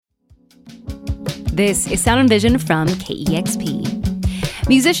This is Sound and Vision from KEXP.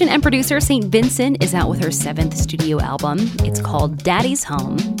 Musician and producer St. Vincent is out with her 7th studio album. It's called Daddy's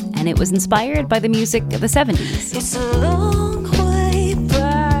Home, and it was inspired by the music of the 70s. It's a long way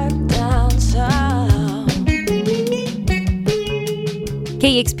back downtown.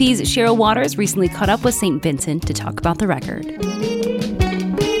 KEXP's Cheryl Waters recently caught up with St. Vincent to talk about the record.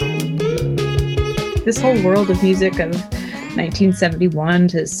 This whole world of music of 1971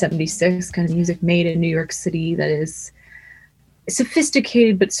 to 76, kind of music made in New York City that is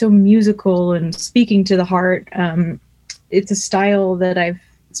sophisticated but so musical and speaking to the heart. It's a style that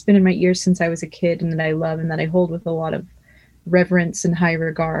it's been in my ears since I was a kid and that I love and that I hold with a lot of reverence and high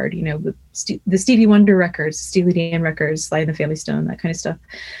regard. You know, the Stevie Wonder records, Steely Dan records, Sly and the Family Stone, that kind of stuff.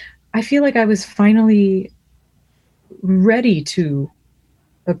 I feel like I was finally ready to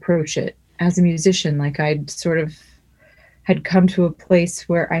approach it as a musician. Like I'd sort of had come to a place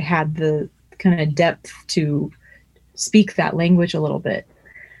where I had the kind of depth to speak that language a little bit.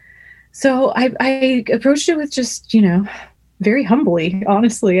 So I approached it with just, very humbly,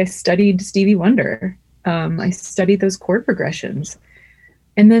 honestly. I studied Stevie Wonder. I studied those chord progressions.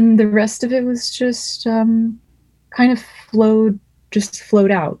 And then the rest of it was just kind of flowed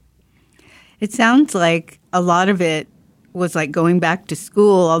out. It sounds like a lot of it was like going back to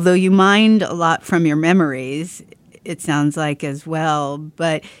school, although you mined a lot from your memories, it sounds like as well.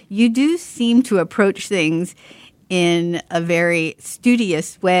 But you do seem to approach things in a very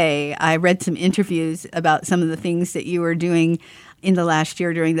studious way. I read some interviews about some of the things that you were doing in the last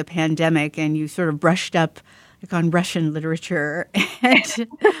year during the pandemic, and you sort of brushed up like on Russian literature.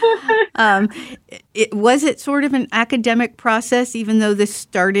 And was it sort of an academic process, even though this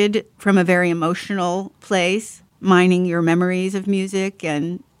started from a very emotional place, mining your memories of music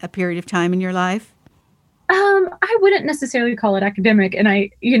and a period of time in your life? I wouldn't necessarily call it academic, and I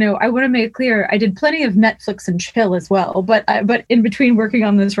want to make it clear I did plenty of Netflix and chill as well. But in between working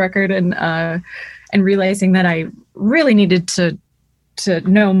on this record and realizing that I really needed to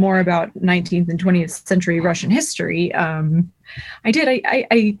know more about 19th and 20th century Russian history, I did.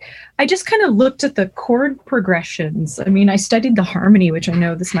 I just kind of looked at the chord progressions. I mean, I studied the harmony, which I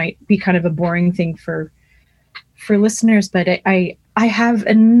know this might be kind of a boring thing for listeners, but I have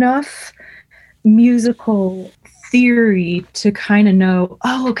enough musical theory to kind of know,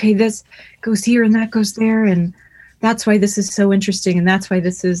 okay, this goes here and that goes there, and that's why this is so interesting, and that's why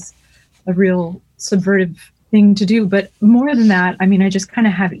this is a real subversive thing to do. But more than that, I mean, I just kind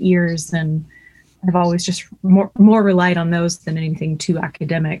of have ears, and I've always just more relied on those than anything too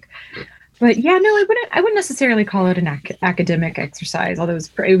academic. But yeah, no, I wouldn't necessarily call it an academic exercise, although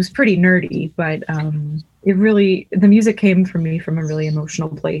it was pretty nerdy. But the music came from me from a really emotional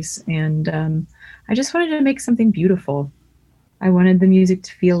place, and I just wanted to make something beautiful. I wanted the music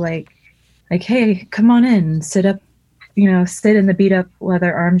to feel like, hey, come on in, sit up, sit in the beat up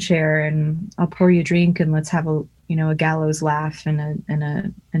leather armchair, and I'll pour you a drink, and let's have a gallows laugh and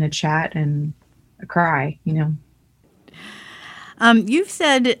a chat and a cry. You've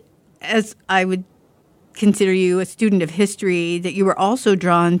said, as I would consider you a student of history, that you were also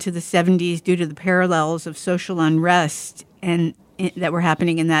drawn to the 70s due to the parallels of social unrest that were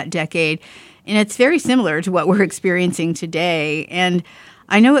happening in that decade. And it's very similar to what we're experiencing today. And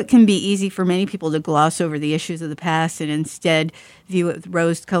I know it can be easy for many people to gloss over the issues of the past and instead view it with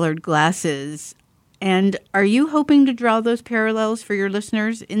rose-colored glasses. And are you hoping to draw those parallels for your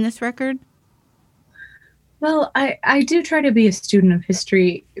listeners in this record? Well, I do try to be a student of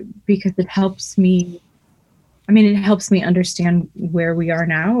history because it helps me. I mean, it helps me understand where we are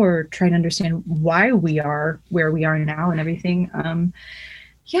now, or try to understand why we are where we are now and everything.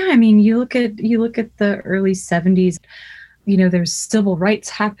 Yeah, I mean, you look at the early 70s, there's civil rights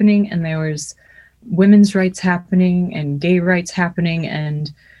happening, and there was women's rights happening, and gay rights happening,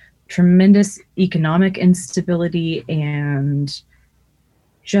 and tremendous economic instability, and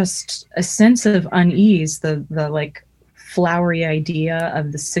just a sense of unease. The like flowery idea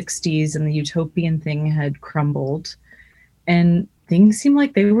of the 60s and the utopian thing had crumbled, and things seemed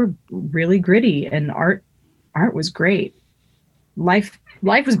like they were really gritty, and art was great. Life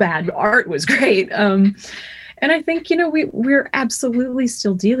was bad, but art was great. And I think, we're absolutely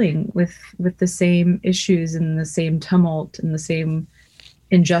still dealing with the same issues and the same tumult and the same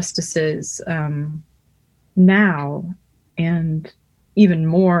injustices now, and even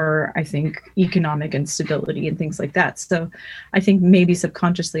more, I think, economic instability and things like that. So I think maybe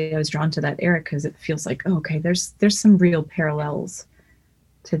subconsciously I was drawn to that era because it feels like, okay, there's some real parallels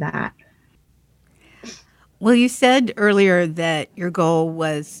to that. Well, you said earlier that your goal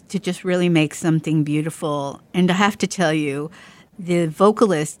was to just really make something beautiful. And I have to tell you The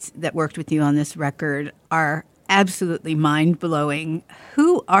vocalists that worked with you on this record are absolutely mind-blowing.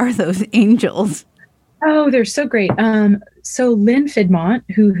 Who are those angels? Oh, they're so great. So Lynn Fidmont,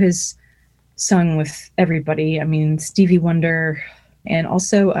 who has sung with everybody, I mean, Stevie Wonder, and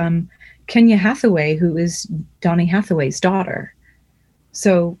also Kenya Hathaway, who is Donny Hathaway's daughter.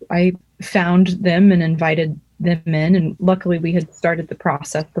 So I found them and invited them in, and luckily we had started the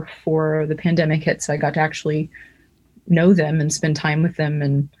process before the pandemic hit, so I got to actually know them and spend time with them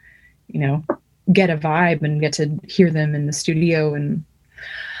and, you know, get a vibe and get to hear them in the studio. And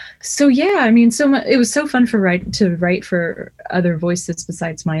so, yeah, I mean, it was so fun to write for other voices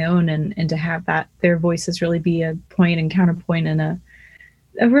besides my own, and to have their voices really be a point and counterpoint and a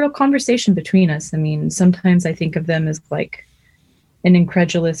real conversation between us. I mean, sometimes I think of them as like an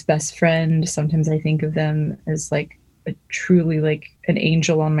incredulous best friend. Sometimes I think of them as like truly like an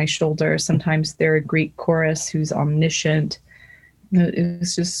angel on my shoulder. Sometimes they're a Greek chorus who's omniscient. It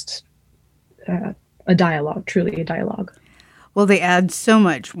was just a dialogue, truly a dialogue. Well, they add so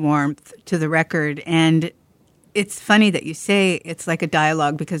much warmth to the record, and it's funny that you say it's like a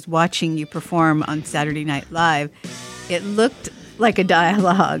dialogue, because watching you perform on Saturday Night Live, it looked like a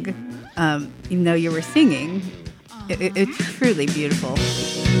dialogue, even though you were singing. It's truly beautiful.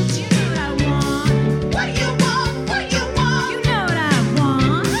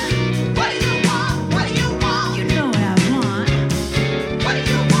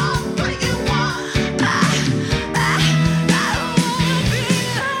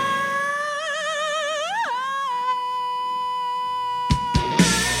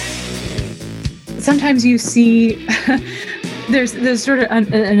 Sometimes you see there's sort of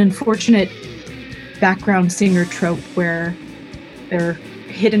an unfortunate background singer trope where they're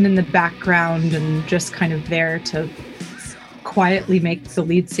hidden in the background and just kind of there to quietly make the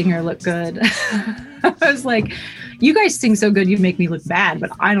lead singer look good. I was like, you guys sing so good you make me look bad,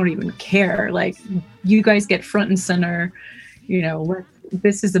 but I don't even care. Like, you guys get front and center. You know,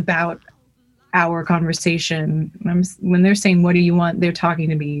 this is about our conversation. When they're saying, what do you want? They're talking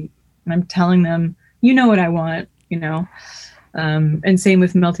to me, and I'm telling them, you know what I want, you know? And same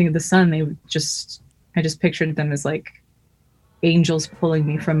with Melting of the Sun. I just pictured them as like angels pulling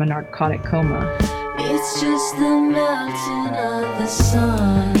me from a narcotic coma. It's just the melting of the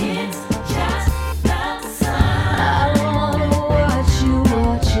sun. It's just the sun. I wanna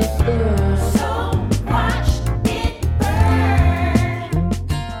watch it burn. So watch it burn.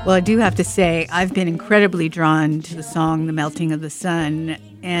 Well, I do have to say, I've been incredibly drawn to the song The Melting of the Sun,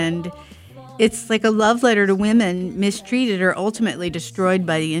 and it's like a love letter to women mistreated or ultimately destroyed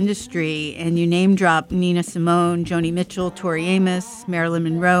by the industry. And you name drop Nina Simone, Joni Mitchell, Tori Amos, Marilyn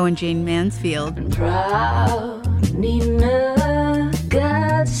Monroe, and Jane Mansfield. Proud Nina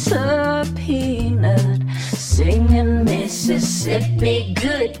got subpoenaed, singing Mississippi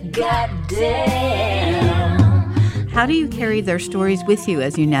good goddamn. How do you carry their stories with you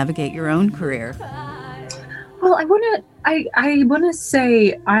as you navigate your own career? Well, I want to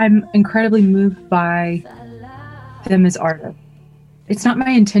say I'm incredibly moved by them as artists. It's not my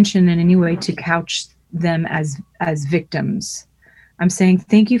intention in any way to couch them as victims. I'm saying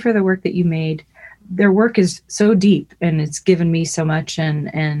thank you for the work that you made. Their work is so deep, and it's given me so much.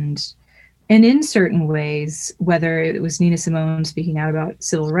 And in certain ways, whether it was Nina Simone speaking out about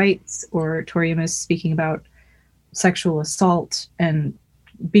civil rights or Tori Amos speaking about sexual assault and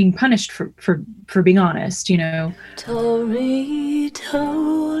being punished for being honest, you know. Tori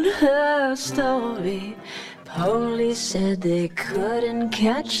told her story. Police said they couldn't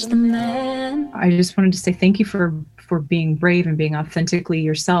catch the man. I just wanted to say thank you for being brave and being authentically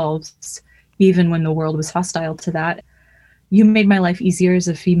yourselves, even when the world was hostile to that. You made my life easier as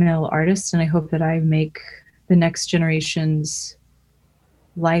a female artist, and I hope that I make the next generation's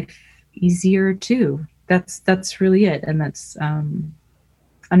life easier too. That's really it. And that's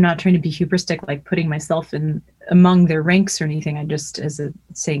I'm not trying to be hubristic, like putting myself in among their ranks or anything. I just, as a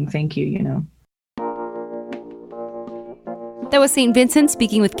saying thank you, you know. That was St. Vincent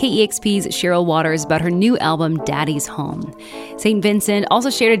speaking with KEXP's Cheryl Waters about her new album, Daddy's Home. St. Vincent also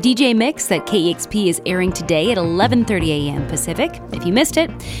shared a DJ mix that KEXP is airing today at 11:30 a.m. Pacific. If you missed it,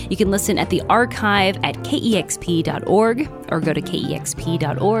 you can listen at the archive at kexp.org or go to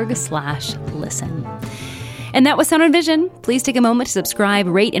kexp.org/listen. And that was Sound on Vision. Please take a moment to subscribe,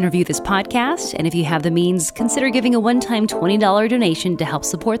 rate, and review this podcast. And if you have the means, consider giving a one-time $20 donation to help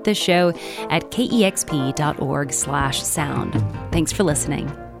support this show at kexp.org/sound. Thanks for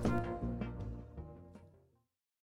listening.